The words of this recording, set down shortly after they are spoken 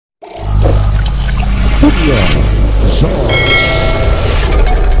Студио Жорж.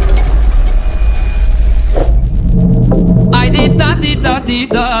 Айде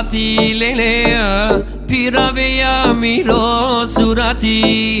тати леле, пиравея миро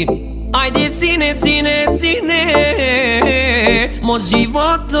сурати. Айде сине, мо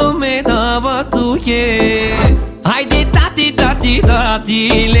живото ме дава туке. Айде тати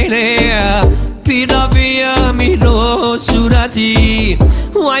леле, пиравея миро сурати.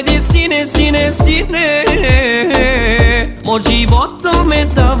 Айде сине, мо живото ме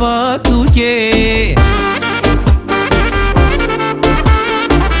дава туке.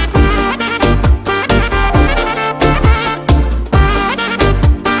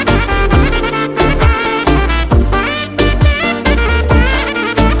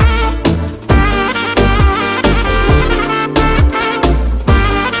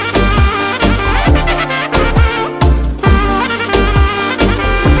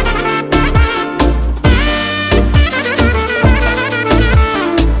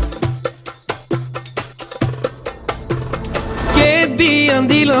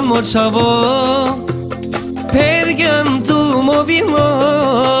 Dilan mo chavo pergan tu mo vino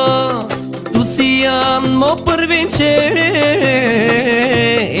tu sian mo prvince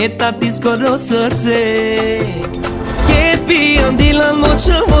eta discoro srce ke pian dilan mo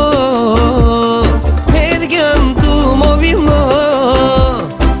chavo pergan tu mo vino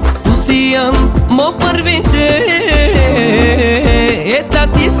tu sian mo prvince eta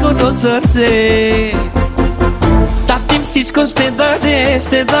discoro srce. Всичко ще даде,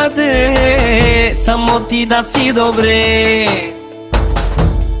 само ти да си добре.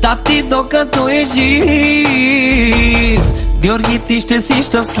 Тати докато е жив, Георги ти ще си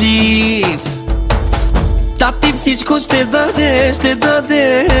щастлив. Тати всичко ще даде,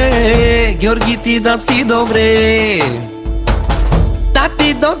 Георги ти да си добре.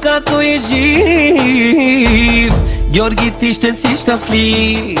 Тати докато е жив, Георги ти ще си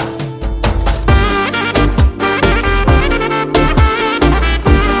щастлив.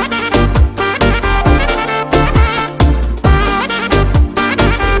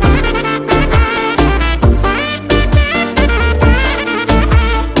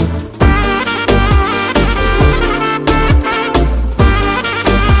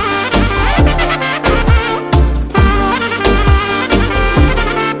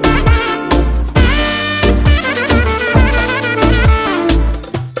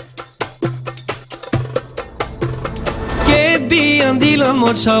 Dilan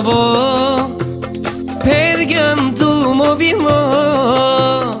mo chavo pergan tu mo vino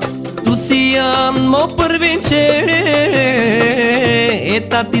tu sian mo prvince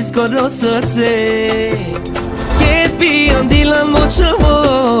eta discoro srce ke pian dilan mo chavo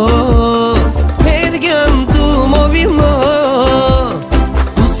pergan tu mo vino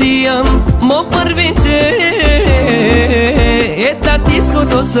tu sian mo prvince eta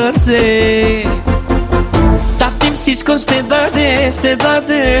discoro srce. Всичко ще даде,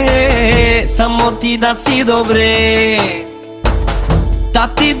 само ти да си добре.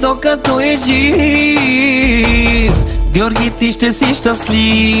 Тати докато е жив, Георги ти ще си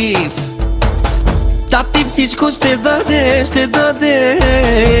щастлив. Тати всичко ще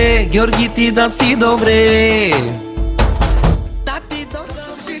даде, Георги ти да си добре. Тати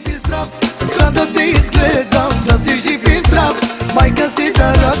докато жив и здрав, за да те изгледам, да си жив и здрав. Майка си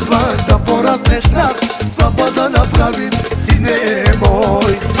да радваш, да пораснеш нас, свобода направим, сине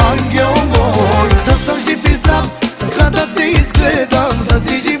мой, ангел мой. Да съм жив и здрав, за да те изгледам, да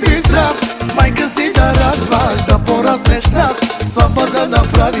си жив и здрав. Майка си да радваш, да пораснеш нас, свобода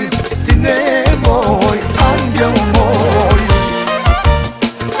направим, сине мой, ангел мой.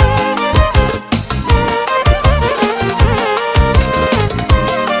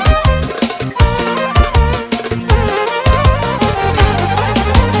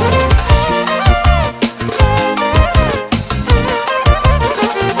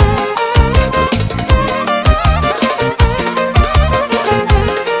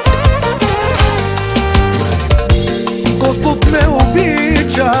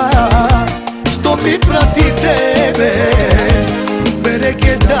 Що ми прати тебе,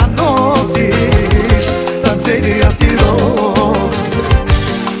 береге да носиш на целия ти род.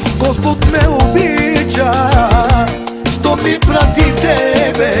 Господ ме обича, що ми прати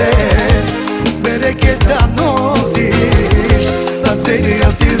тебе, береге да носиш на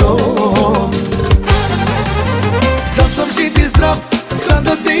целия ти род. Да съм жив и здрав, за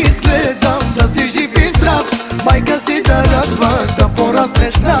да те изгледам, да си жив и здрав. Майка си да радваш, да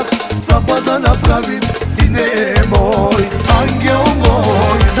пораснеш нас, свобода направим, сине мой, ангел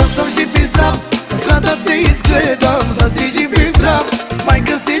мой. Да съм жив и здрав, за да те изгледам, да си жив и здрав.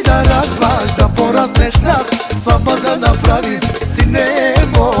 Майка си да радваш, да пораснеш нас. сватба да направим, сине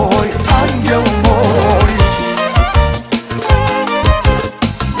мой, ангел мой.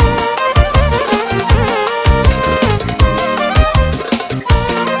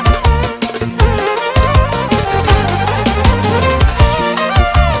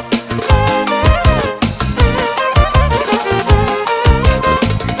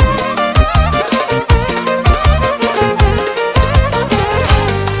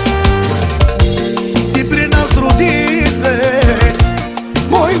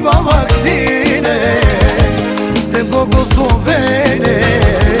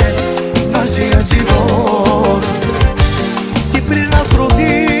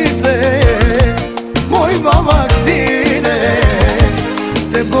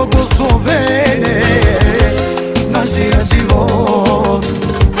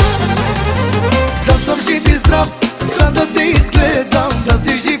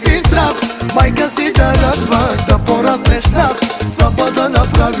 Майка си да радваш, да пораснеш нас, сватба да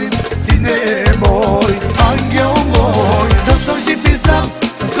направим, сине мой, ангел мой. Да съм жив и здрав,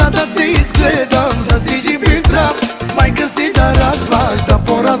 за да те изгледам, да си жив и здрав. Майка си да радваш, да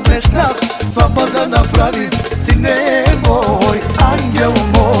пораснеш нас, сватба да направим, сине мой, ангел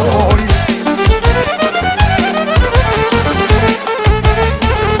мой.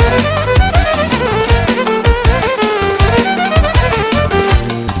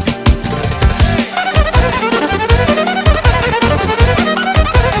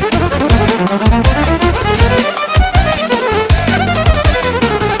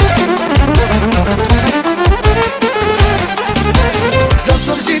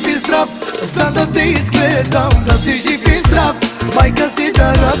 Да си жив и здрав, майка си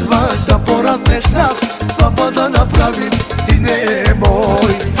да радваш, да пораснеш нас, сватба да направим, сине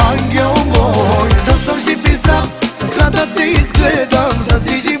мой, ангел мой. Да съм жив и здрав, за да те изгледам, да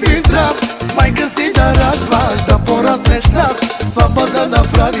си жив и здрав, майка си да радваш, да пораснеш нас, сватба да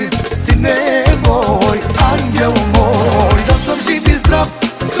направим, сине мой, ангел мой. Да съм жив и здрав,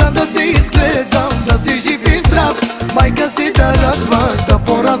 за да те изгледам, да си жив и здрав, майка си да радваш, да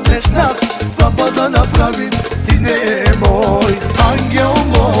пораснеш нас, сватба да направим, сине мой, ангел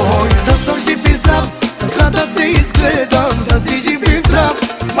мой. Да съм жив и здрав, за да те изгледам, да си жив и здрав,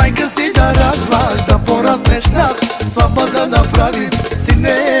 майка си да радваш, да пораснеш нас, сватба да направим,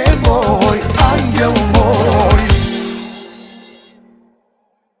 сине мой, ангел мой.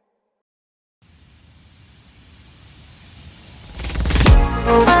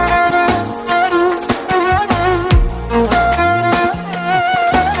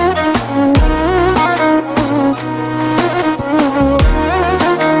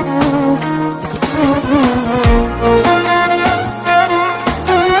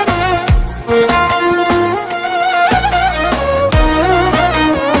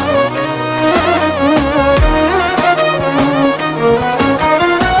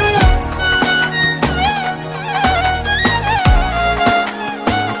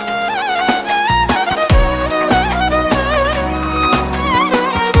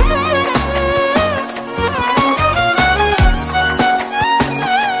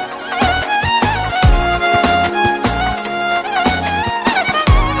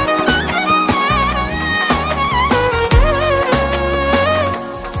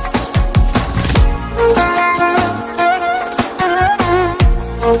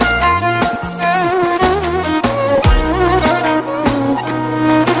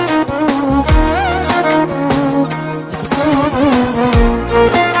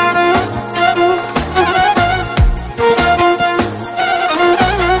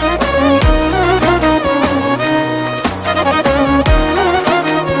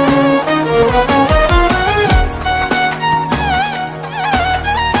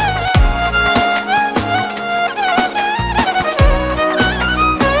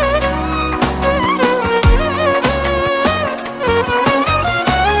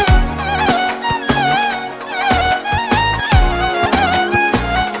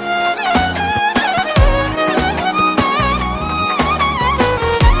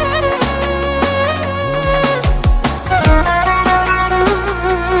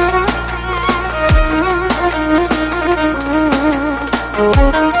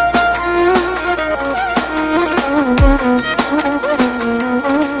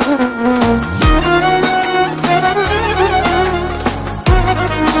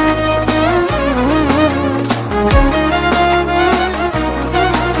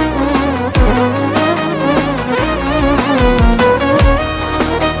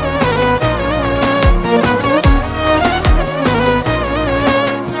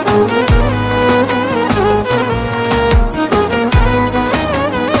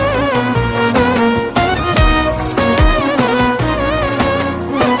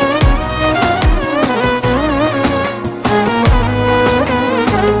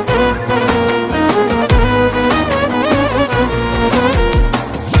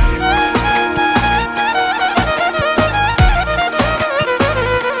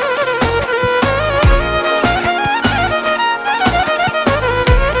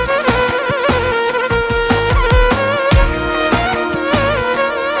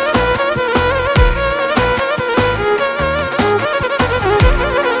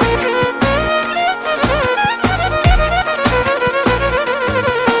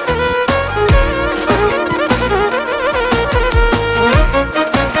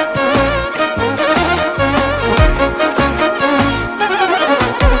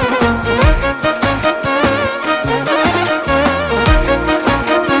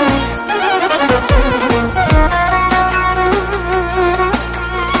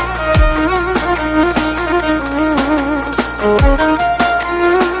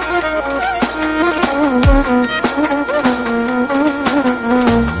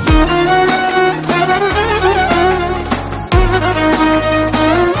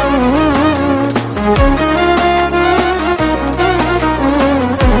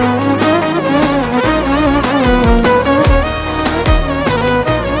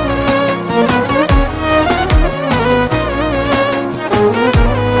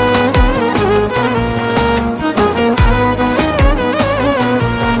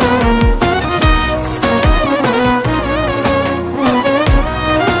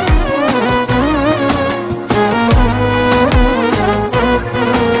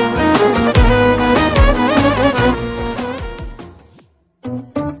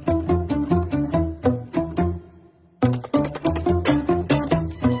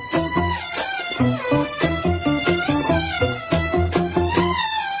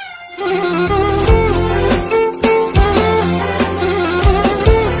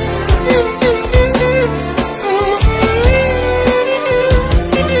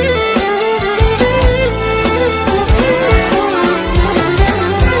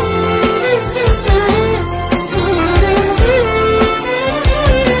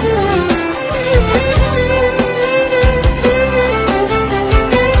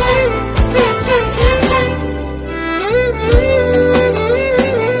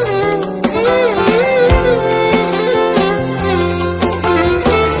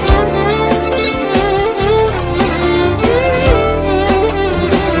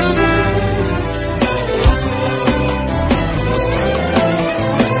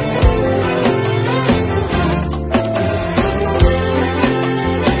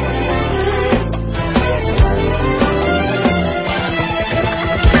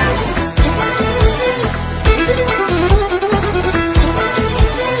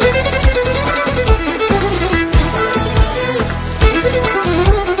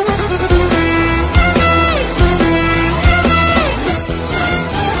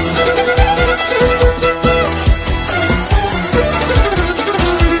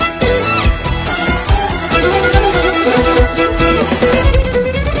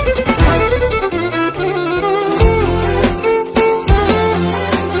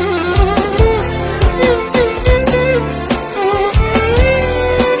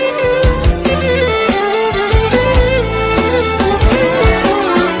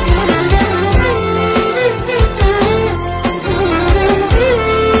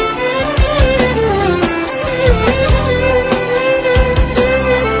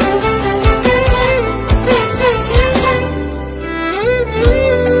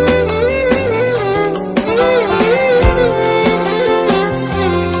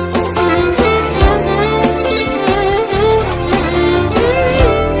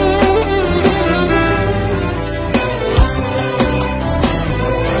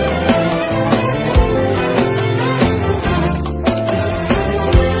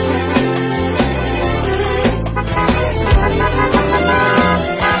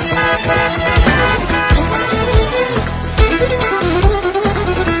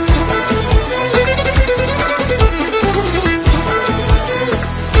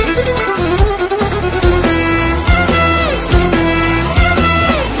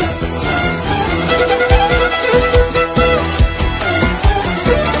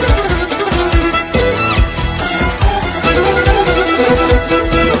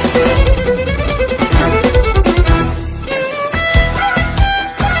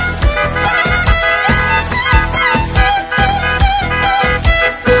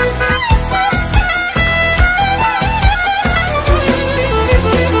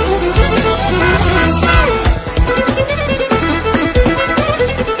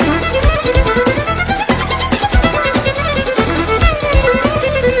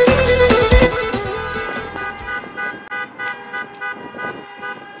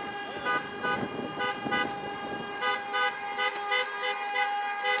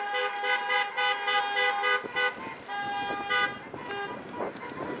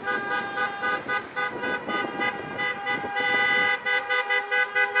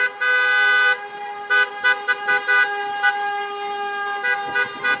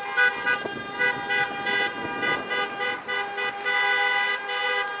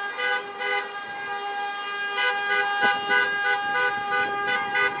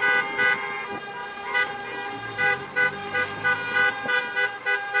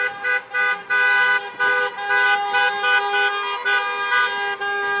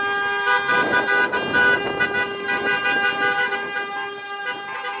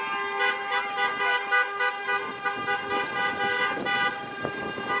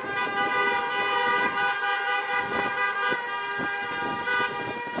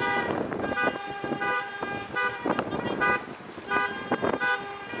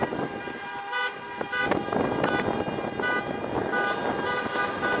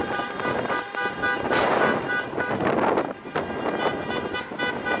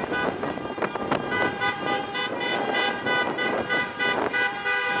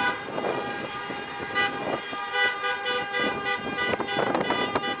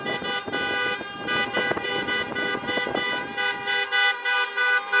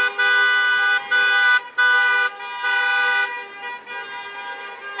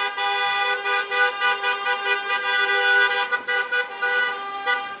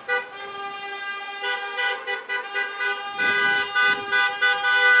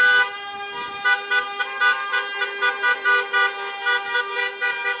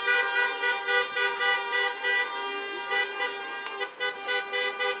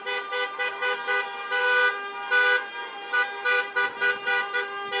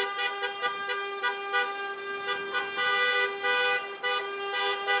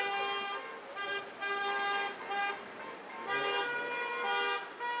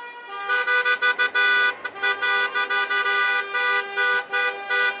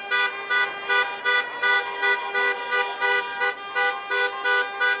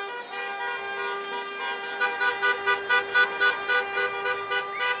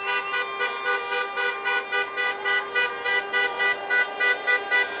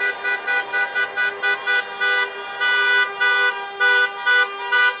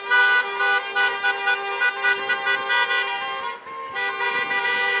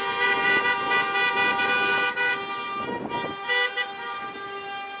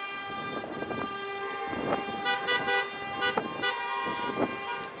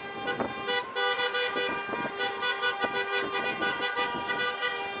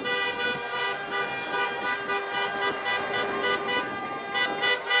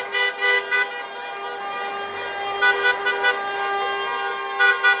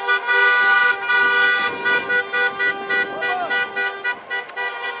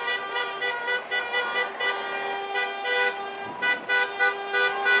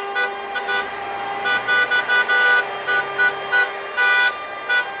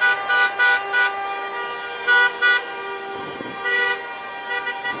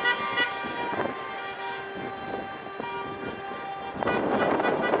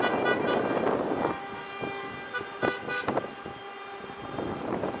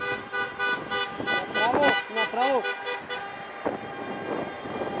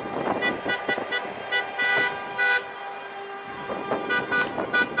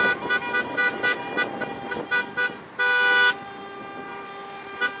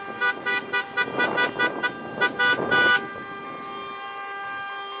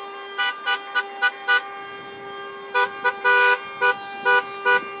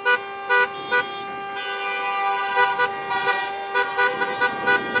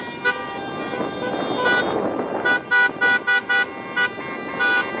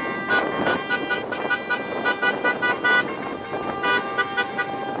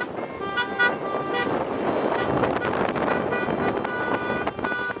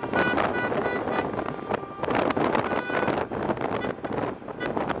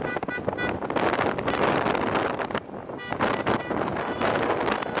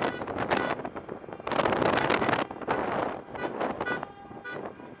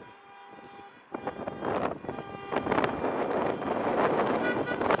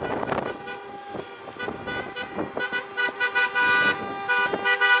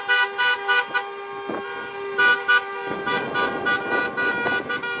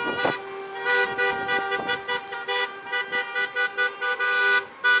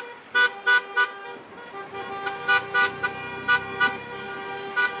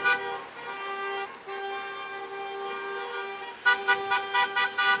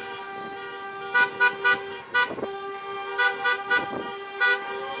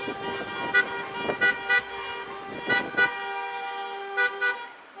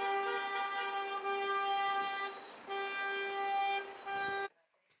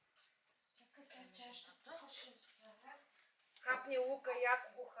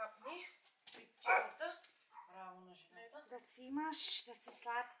 яко го хапни. Причетата. Браво на жената. Да си имаш, да си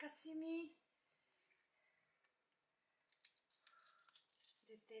сладка си ми.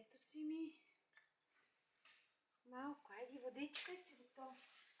 Детето си ми. Малко, айди водичка и си готов.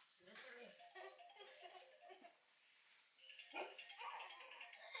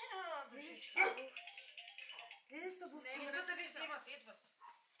 Влизай си с обувки. Влизай с обувки. Идват да ви вземат, идват.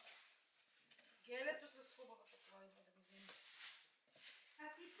 Гелето с хубавата това идва да ви вземат.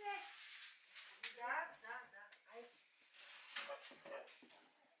 Сатице! Да. Айде.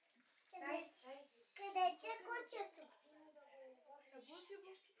 Къде са кучето? Събу си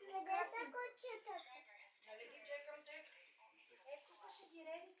обувките. Къде са кучетата? Нали ги чекам те? Ето тук ще ги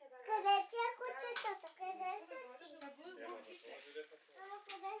редите, бе. Къде са кучетата? Къде са си? Събу обувките. Ама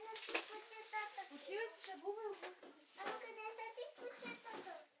къде са си кучетата? Отиват се събува обувките. Ама къде са си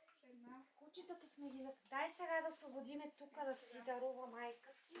кучетата? Кучетата сме ги за... Дай сега да освободиме тук да си дарува майка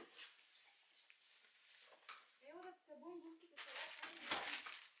ти. Ево да събувам обувките сега.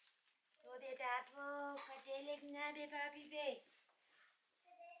 Оде, дадво, къде легна, бе, баби, бе?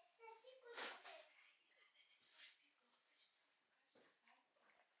 Къде са си кучетата?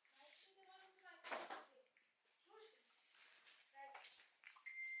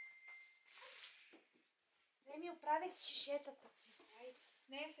 Дай ми оправи с шишетата ти. Айде.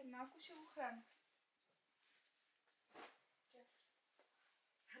 Не, след малко ще го храня.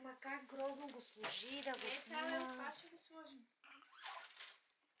 Ама как грозно го служи, да го Не, сега това снима. ще го сложим.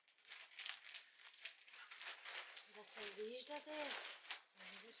 Да се вижда, де. Да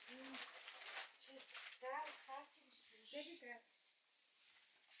не го снима. Че да, това си го служи. Де ти трябва?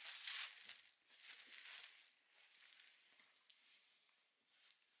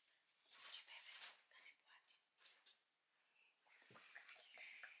 Че, бебе, да не плати.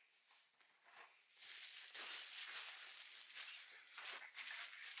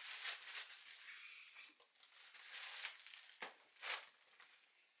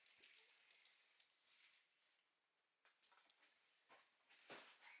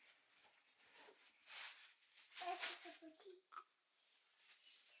 Ето са кучи.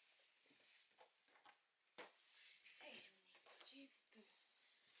 Ей, не почивайте.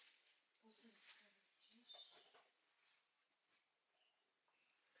 После да се съвърчиш.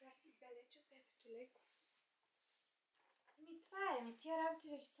 Трябва си далеч от бебето, леко. Ами това е, тия работи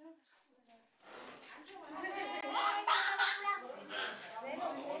да ги събера.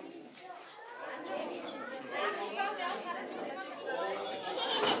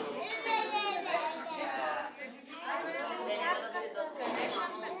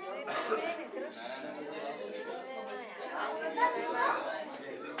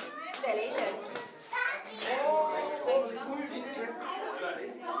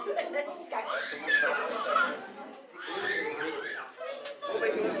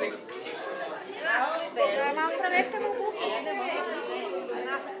 Малко правете му букви.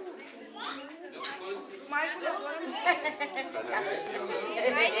 Майко не говорим.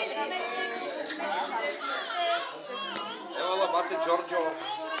 Хайде, вземете. Ева лабате Джорджо.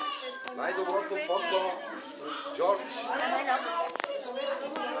 Най-доброто фото. Жорж.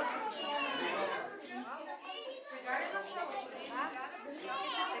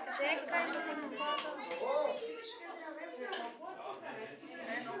 Чекай.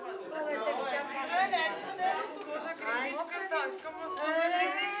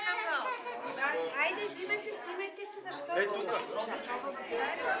 Айде, взимайте, снимайте се, защото... Ей, тука.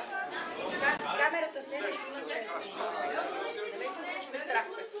 Камерата се не снимаче.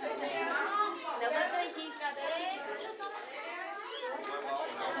 Давай, иди, къде?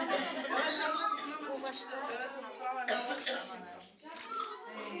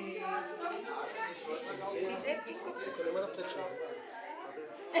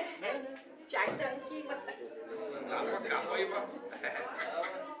 Чак да не има. Капа има.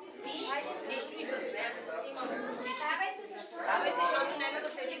 Ставайте, защо? Ставайте, защото няма да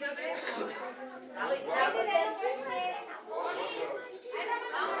седи да бе.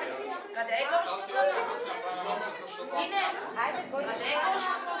 Къде е гошката? Ине! Айде, кой Къде е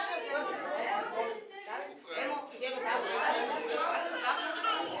гошката? Емо, идемо там.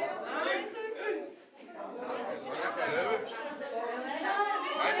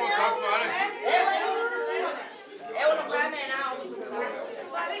 Ево, направим една общо.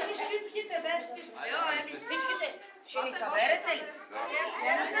 Сваляйте шкипките, бещи. Всичките ще ни съберете ли?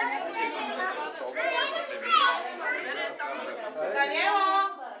 Даниело!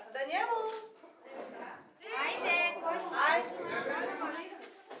 Даниело! Айде, кой си? Айде.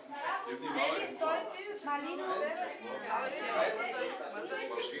 Ели, стойте. Малина.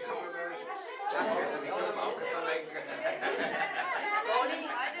 Чакай да ви малката ленка.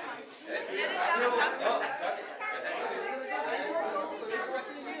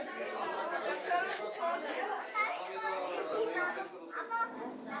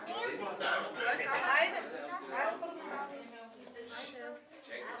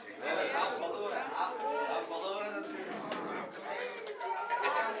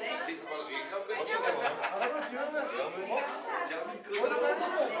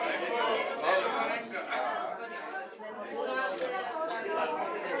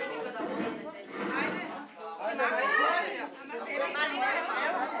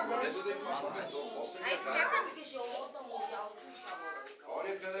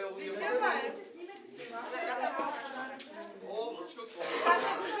 Сега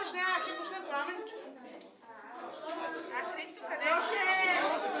ще пуснеш нея, ще пусне Пламен. А Христо къде?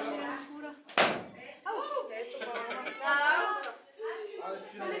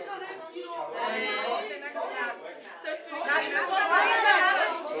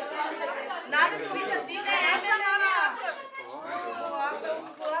 Надо да видят ти, не са мама.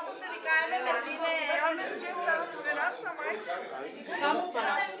 Колата да ви каеме метрине. Я ме чепта, една са майска. Само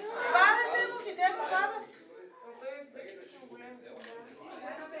падат. Падате му, къде му падат?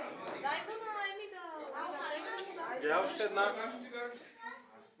 Дай го на Еми да... Я още една.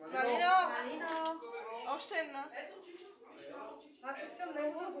 Малино! Още една. Аз искам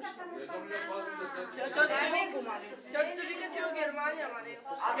него да го Чочето вика, че е от Германия, Малино.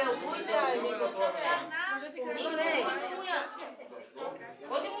 Абе, обуйте, не го тъпя.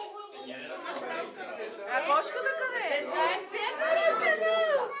 Ходи му го. А Гошката къде? Се знае.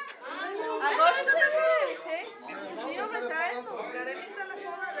 А Гошката къде? Се? Снимаме заедно. Даде ми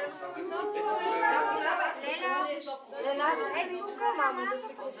телефона, Лена, сестричка, мамо, да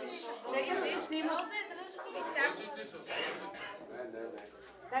си купиш. Чекай, ти снима.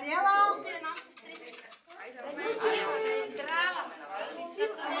 Даниела! Здрава.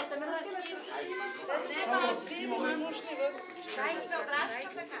 Дай се обраща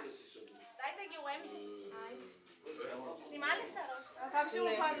така. Дайте ги уеми. Снима ли се, Роша? Как ще го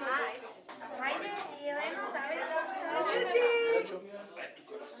падна? Хайде, Елено, давай се.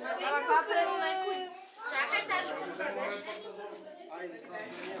 Ама хвата е някой. Чакай, сега ще го дадеш.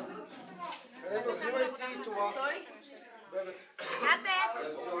 Елено, взимай ти и това. Ате!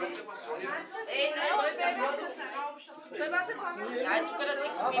 Ей, Той бате Пламен. дай тук да си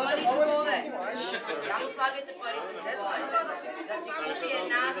купи маличко, бе. Я му слагайте парите. Да си купи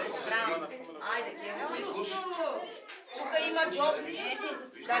една сестра. Айде, Кево. Тук има джоб.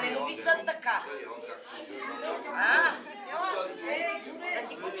 Да не му висят така. Да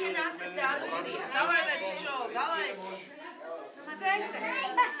си купи една сестра до година. Давай, бе, Чичо, давай.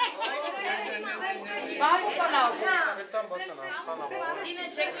 Ти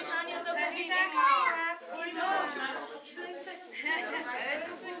не чекай санията години.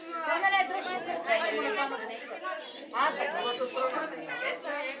 Ето го.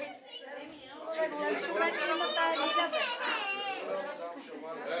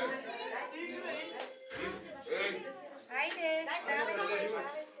 Хайде!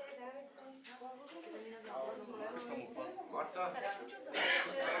 Марта.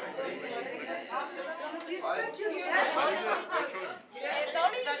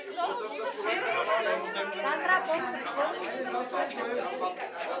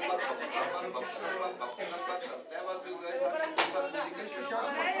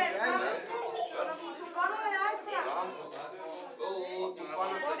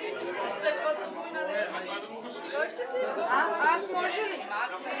 Аз може ли?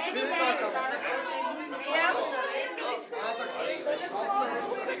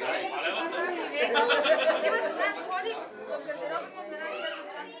 Отиват у нас, ходи в гардероба по една черна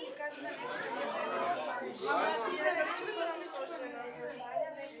чанта и каже да не ама ти не вече да не чуш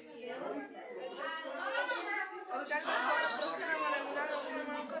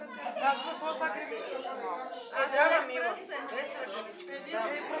аз трябва мила.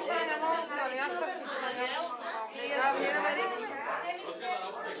 Просто не мога да стане. Аз так си да не намери.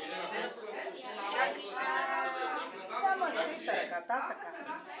 Vamos a escribir acá, acá.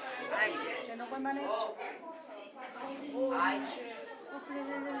 Ay, que no puede manejar. Ay,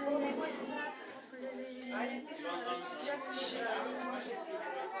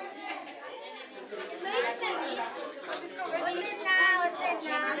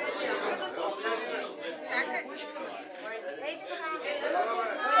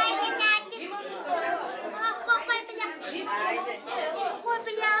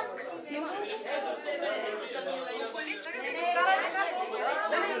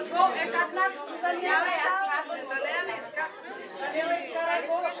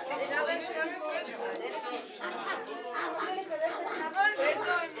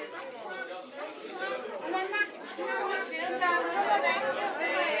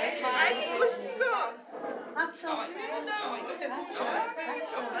 Айде, пусти го!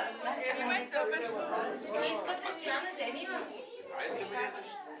 искате Стояна, вземи ме.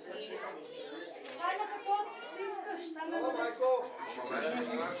 Айде, какво искаш?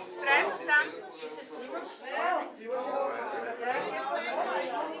 Правим сам.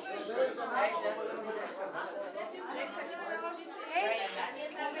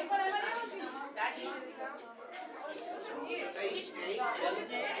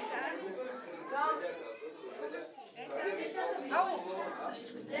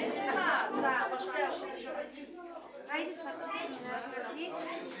 Ей,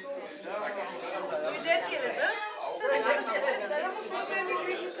 Дойде ти реда.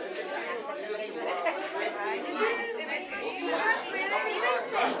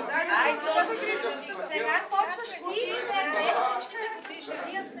 Сега почваш ти.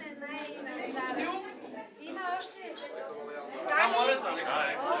 Ние сме най-назад. Има още.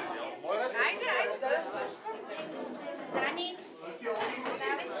 Айде, айде. Дани,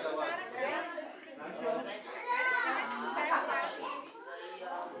 давай си подарък.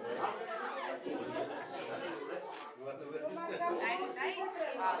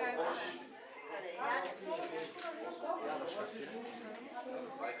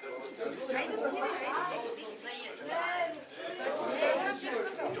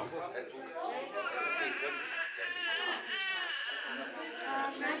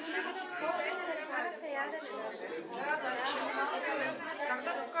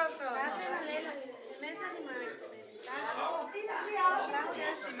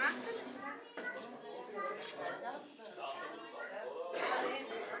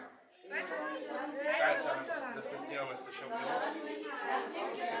 Да се снимаме с шампион.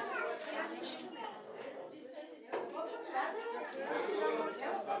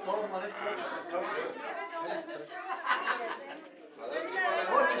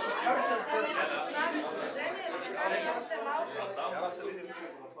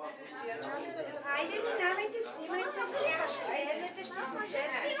 Айде, минавайте, снимайте се, па ще седнете, ще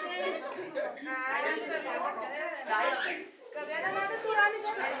почерпите. Айде, Къде да наде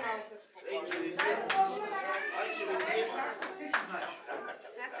тураничка?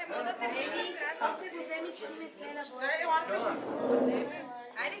 аз не мога да те виждам, аз се го вземи с не сте на вода.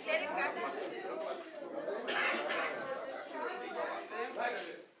 Айде, хери, краси.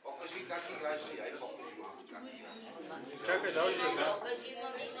 Покажи как играеш и ай покажи малко как играеш. Чакай, давай ще игра.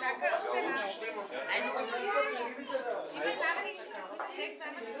 Чакай, още една. Айде, имай намери, стек,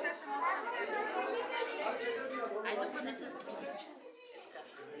 намери, чакам още. Айде, понеса с пивича.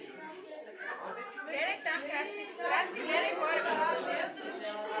 Гледай там, краси. Краси, гледай горе.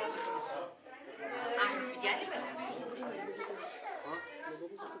 Видя ли бе?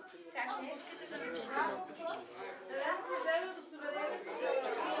 Чакай.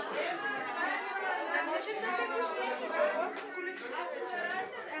 Не можем да те дошли сега.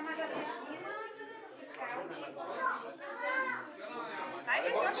 Ама да се снима. Айде,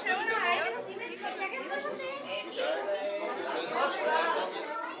 Гоше, айде да си снима. Чакай първо те.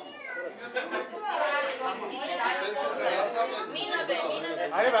 Мина бе, мина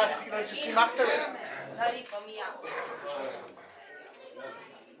да Айде бе, да се снимахте бе. Дали па ми я.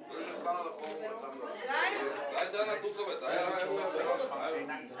 Друже, стана да помогна там да. Дай да на тук бе, дай да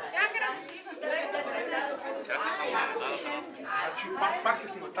Чакай да се снима. Значи пак се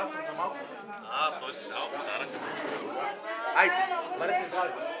снима, там съм за малко. Той си дал подарък. Айде, бъдете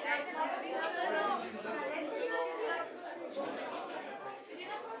здрави.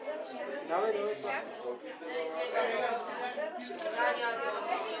 Давай, давай.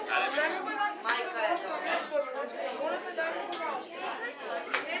 Майка е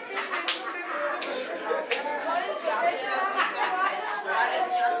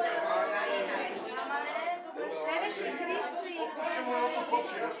Гледаше Христо и... Ще му едното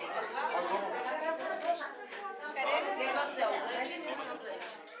копче. Дева се облече, си се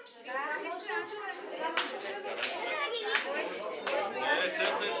облече. Христо е учил да го Те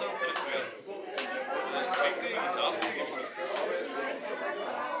са и там предстоят. Свикни ги, да, свикни ги.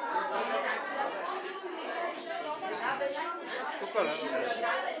 Тук ли?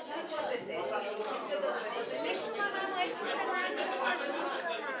 Нищо, мама, ето храна, никаква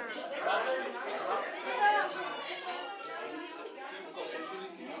снимка.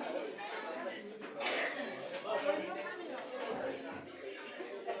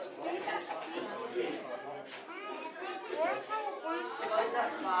 Той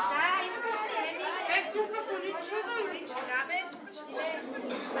заспа. Да, искаш ли, Еми? Е, тук поличка. Да, бе, тук ще сте.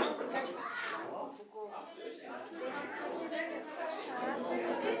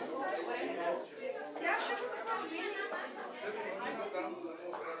 Тя ще го покажи.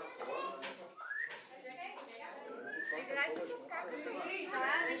 Играй се с каката.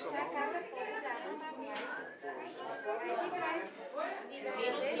 Да, виж това каката. Айде, играй се. И да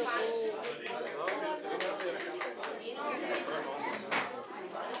ядеш.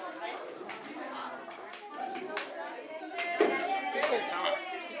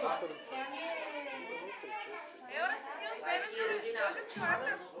 Ева, да се снимаш бебето ли? Сложим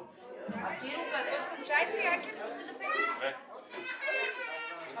челата. А ти къде? Откопчай си якето.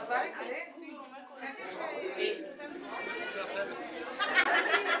 Пазари къде? Сега себе си.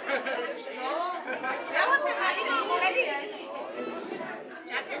 Смелате, нали?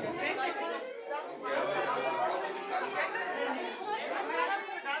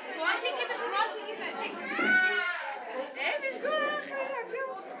 Сложи ги, бе. Виж го, хранател.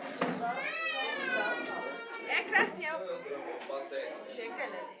 Красио. Чекай.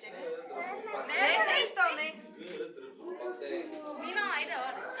 Не, сто, не. Мино, айде,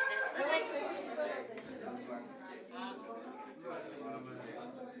 оре.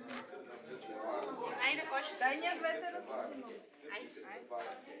 Айде, коше. Дай ние двете да се снимам. Айде.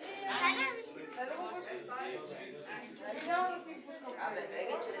 Абе,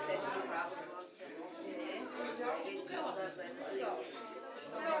 бега, че детето си право слънце. Бега, че трябва да е.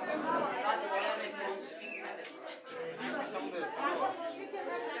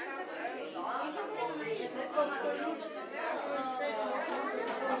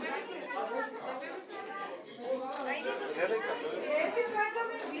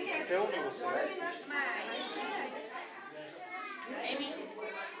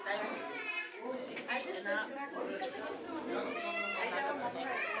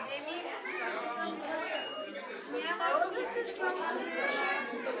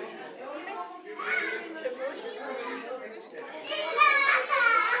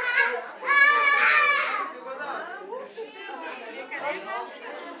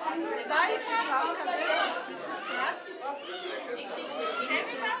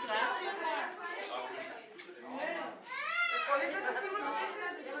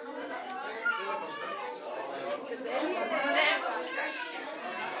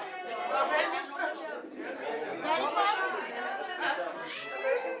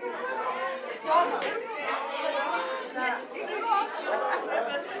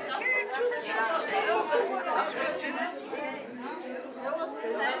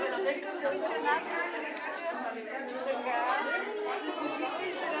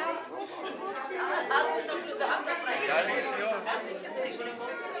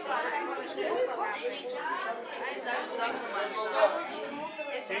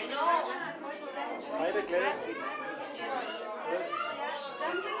 Хайде, гледай.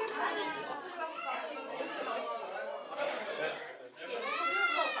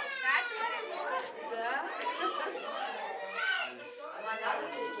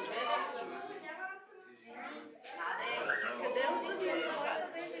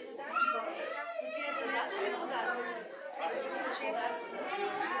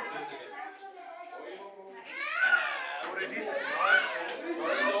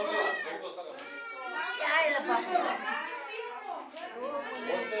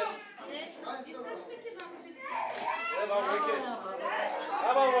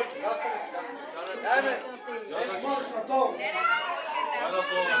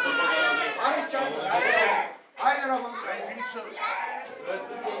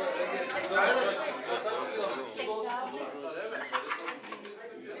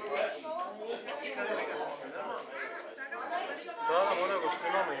 Да, моля го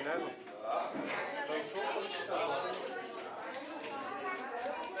снимаме и него.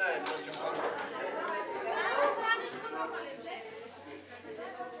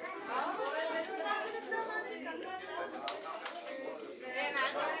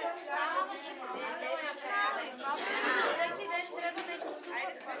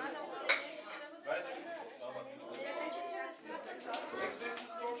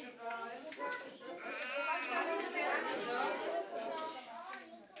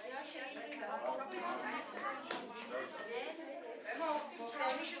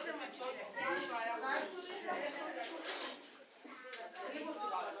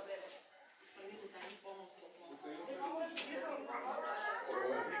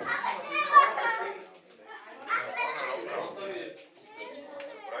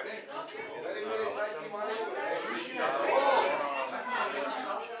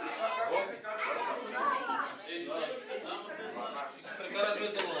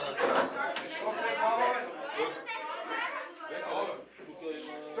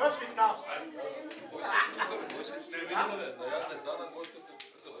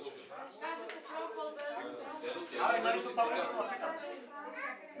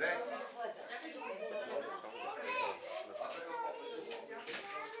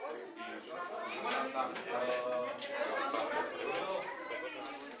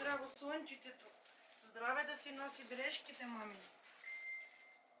 Здраво слънчицето. Със здраве да си носи дрежките, мами.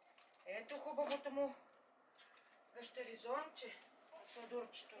 Ето хубавото му гъщеризонче.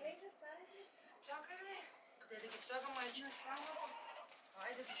 Сладурчето. Чакай ли? Къде да ги слага, майче?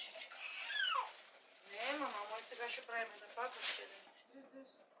 Айде, душичка. Не, мама, мой сега ще правим да пака щеденци.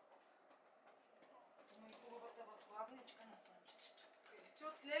 Това е хубавата възглавничка на слънчицето.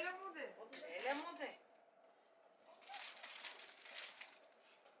 От леля му де. От леля му де.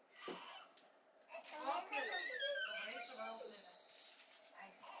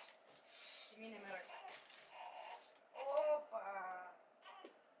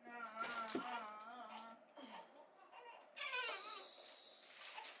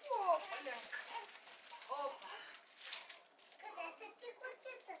 Опа. Къде са ти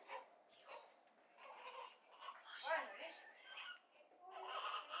кучетата? Ваня, виж.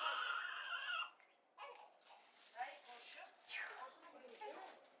 Дай, Коша.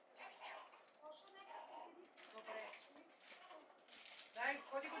 Добре. Дай,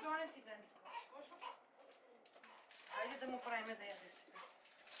 ходи го донеси, Дани. Кошо. Айде да му правиме да яде сега.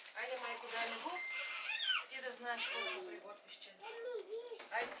 Айде, майко, дай ми го. Ти да знаеш какво да го приготвиш, че.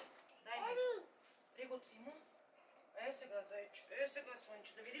 Айде, дай ми. Приготви му. Сега, зайче. Сега,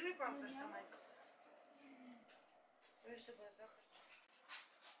 слънче. Да види ли памперса, майка? Сега, захарче.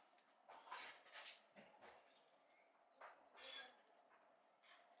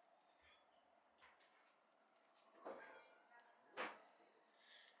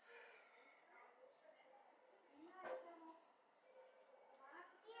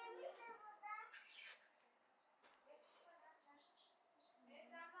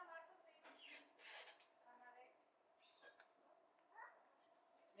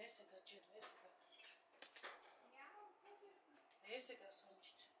 Сега, Чедо, сега. Сега,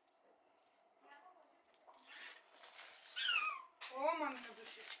 слънчице. О, мамина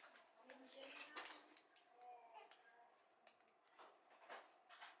душичка.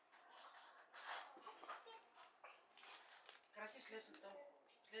 Краси, слез оттам.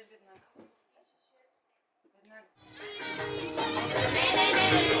 Слез веднага. Веднага.